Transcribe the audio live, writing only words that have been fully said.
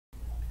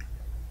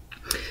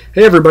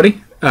Hey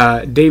everybody,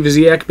 Dave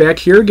Dziak back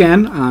here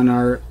again on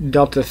our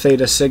Delta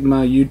Theta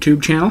Sigma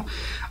YouTube channel.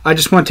 I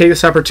just want to take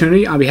this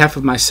opportunity on behalf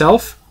of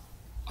myself,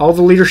 all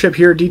the leadership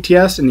here at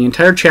DTS, and the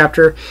entire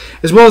chapter,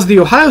 as well as the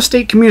Ohio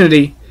State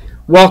community.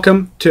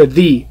 Welcome to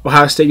the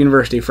Ohio State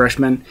University,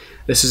 freshmen.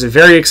 This is a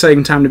very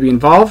exciting time to be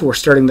involved. We're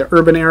starting the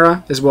urban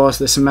era as well as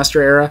the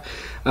semester era.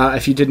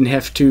 If you didn't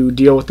have to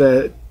deal with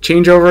the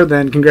changeover,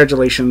 then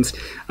congratulations.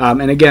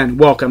 And again,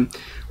 welcome.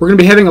 We're going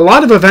to be having a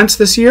lot of events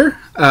this year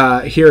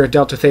here at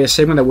Delta Theta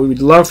Sigma that we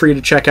would love for you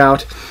to check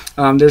out.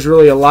 There's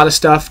really a lot of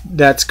stuff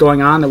that's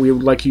going on that we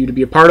would like you to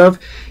be a part of.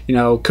 You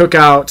know,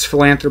 cookouts,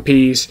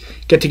 philanthropies,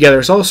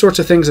 get-togethers, all sorts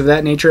of things of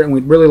that nature, and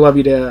we'd really love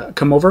you to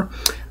come over.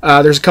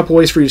 There's a couple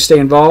ways for you to stay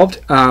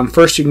involved.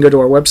 First, you can go to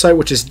our website,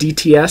 which is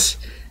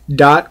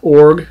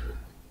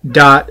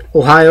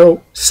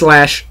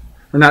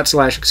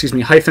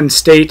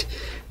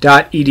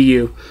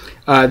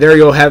dts.org.ohio/state.edu. There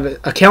you'll have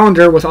a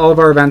calendar with all of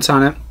our events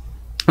on it.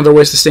 Other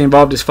ways to stay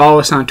involved is follow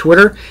us on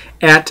Twitter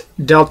at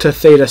Delta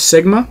Theta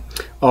Sigma,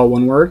 all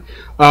one word.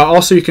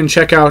 Also, you can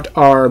check out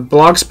our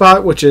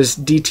blogspot, which is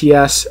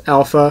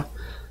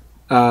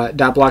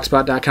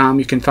dtsalpha.blogspot.com.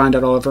 You can find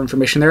out all of our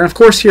information there. And of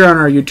course, here on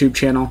our YouTube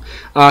channel,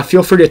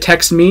 feel free to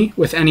text me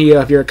with any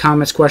of your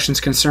comments, questions,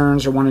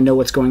 concerns, or want to know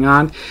what's going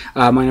on.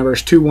 My number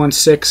is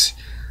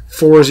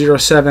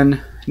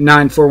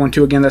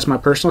 216-407-9412. Again, that's my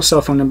personal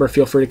cell phone number.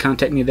 Feel free to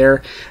contact me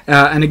there.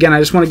 And again, I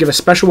just want to give a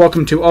special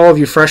welcome to all of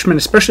you freshmen,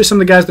 especially some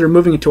of the guys that are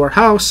moving into our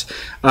house.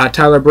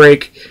 Tyler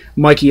Brake,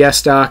 Mikey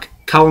Estock,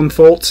 Colin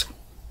Foltz,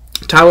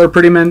 Tyler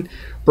Prettyman,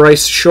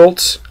 Bryce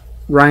Schultz,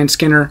 Ryan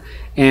Skinner,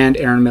 and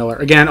Aaron Miller.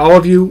 Again, all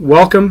of you,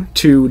 welcome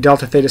to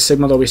Delta Theta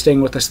Sigma. They'll be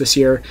staying with us this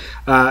year.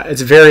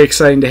 It's very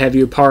exciting to have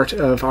you part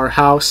of our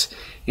house.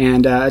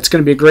 And it's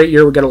going to be a great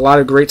year. We've got a lot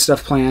of great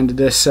stuff planned.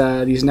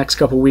 These next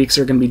couple weeks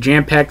are going to be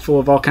jam-packed full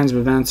of all kinds of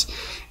events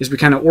as we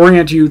kind of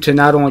orient you to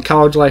not only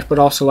college life, but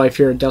also life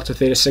here at Delta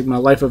Theta Sigma, a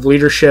life of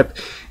leadership,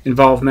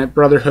 involvement,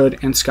 brotherhood,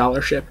 and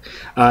scholarship.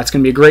 It's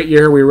going to be a great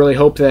year. We really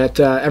hope that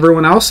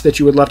everyone else that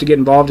you would love to get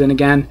involved in,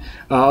 again,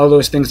 all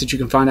those things that you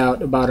can find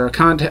out about our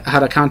how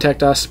to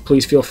contact us,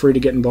 please feel free to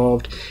get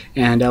involved.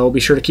 And we'll be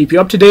sure to keep you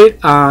up to date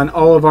on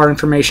all of our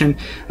information.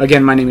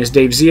 Again, my name is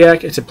Dave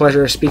Dziak. It's a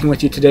pleasure speaking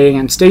with you today,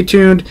 and stay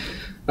tuned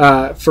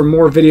for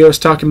more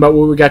videos talking about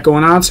what we got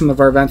going on, some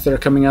of our events that are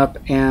coming up,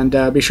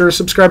 and be sure to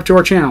subscribe to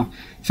our channel.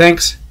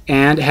 Thanks,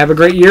 and have a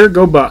great year.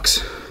 Go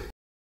Bucks!